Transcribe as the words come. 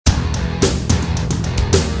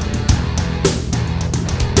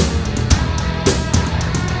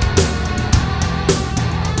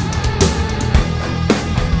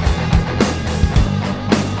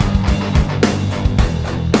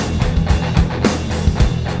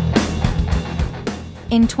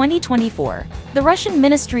In 2024, the Russian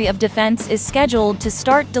Ministry of Defense is scheduled to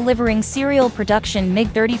start delivering serial production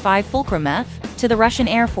MiG-35 Fullcrum F to the Russian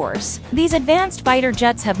Air Force. These advanced fighter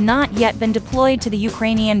jets have not yet been deployed to the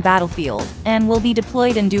Ukrainian battlefield and will be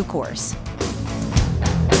deployed in due course.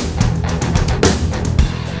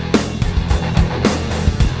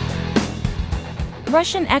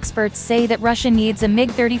 Russian experts say that Russia needs a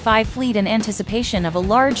MiG-35 fleet in anticipation of a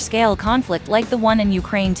large-scale conflict like the one in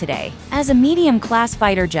Ukraine today. As a medium-class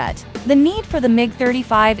fighter jet, the need for the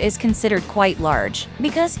MiG-35 is considered quite large,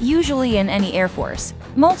 because usually in any air force,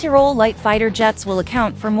 multirole light fighter jets will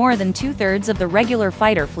account for more than two-thirds of the regular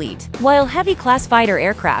fighter fleet, while heavy-class fighter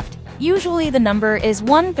aircraft, usually the number is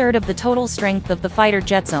one-third of the total strength of the fighter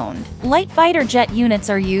jets owned. Light fighter jet units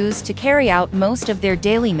are used to carry out most of their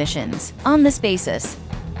daily missions. On this basis,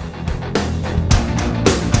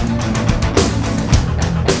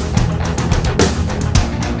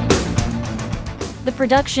 the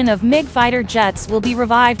production of MiG fighter jets will be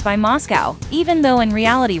revived by Moscow, even though in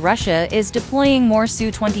reality Russia is deploying more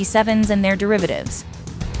Su-27s and their derivatives.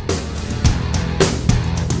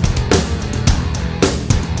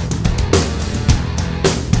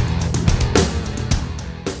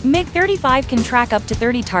 MiG-35 can track up to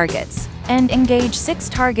 30 targets and engage 6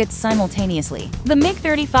 targets simultaneously. The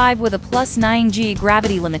MiG-35, with a plus 9g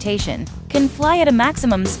gravity limitation, can fly at a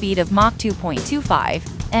maximum speed of Mach 2.25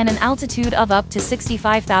 and an altitude of up to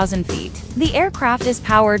 65,000 feet. The aircraft is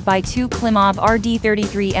powered by two Klimov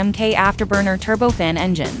RD-33Mk afterburner turbofan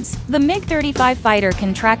engines. The MiG-35 fighter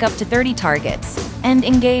can track up to 30 targets and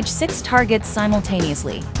engage 6 targets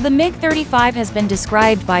simultaneously. The MiG-35 has been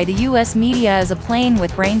described by the US media as a plane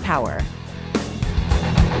with brain power.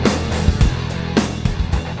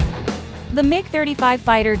 The MiG-35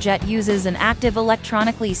 fighter jet uses an active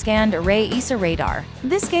electronically scanned array AESA radar.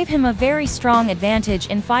 This gave him a very strong advantage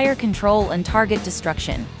in fire control and target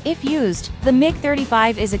destruction. If used, the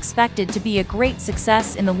MiG-35 is expected to be a great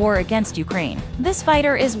success in the war against Ukraine. This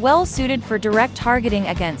fighter is well suited for direct targeting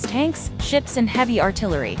against tanks, ships, and heavy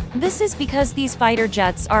artillery. This is because these fighter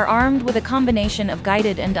jets are armed with a combination of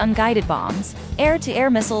guided and unguided bombs, air-to-air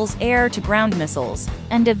missiles, air-to-ground missiles,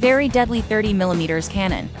 and a very deadly 30mm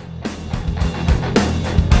cannon.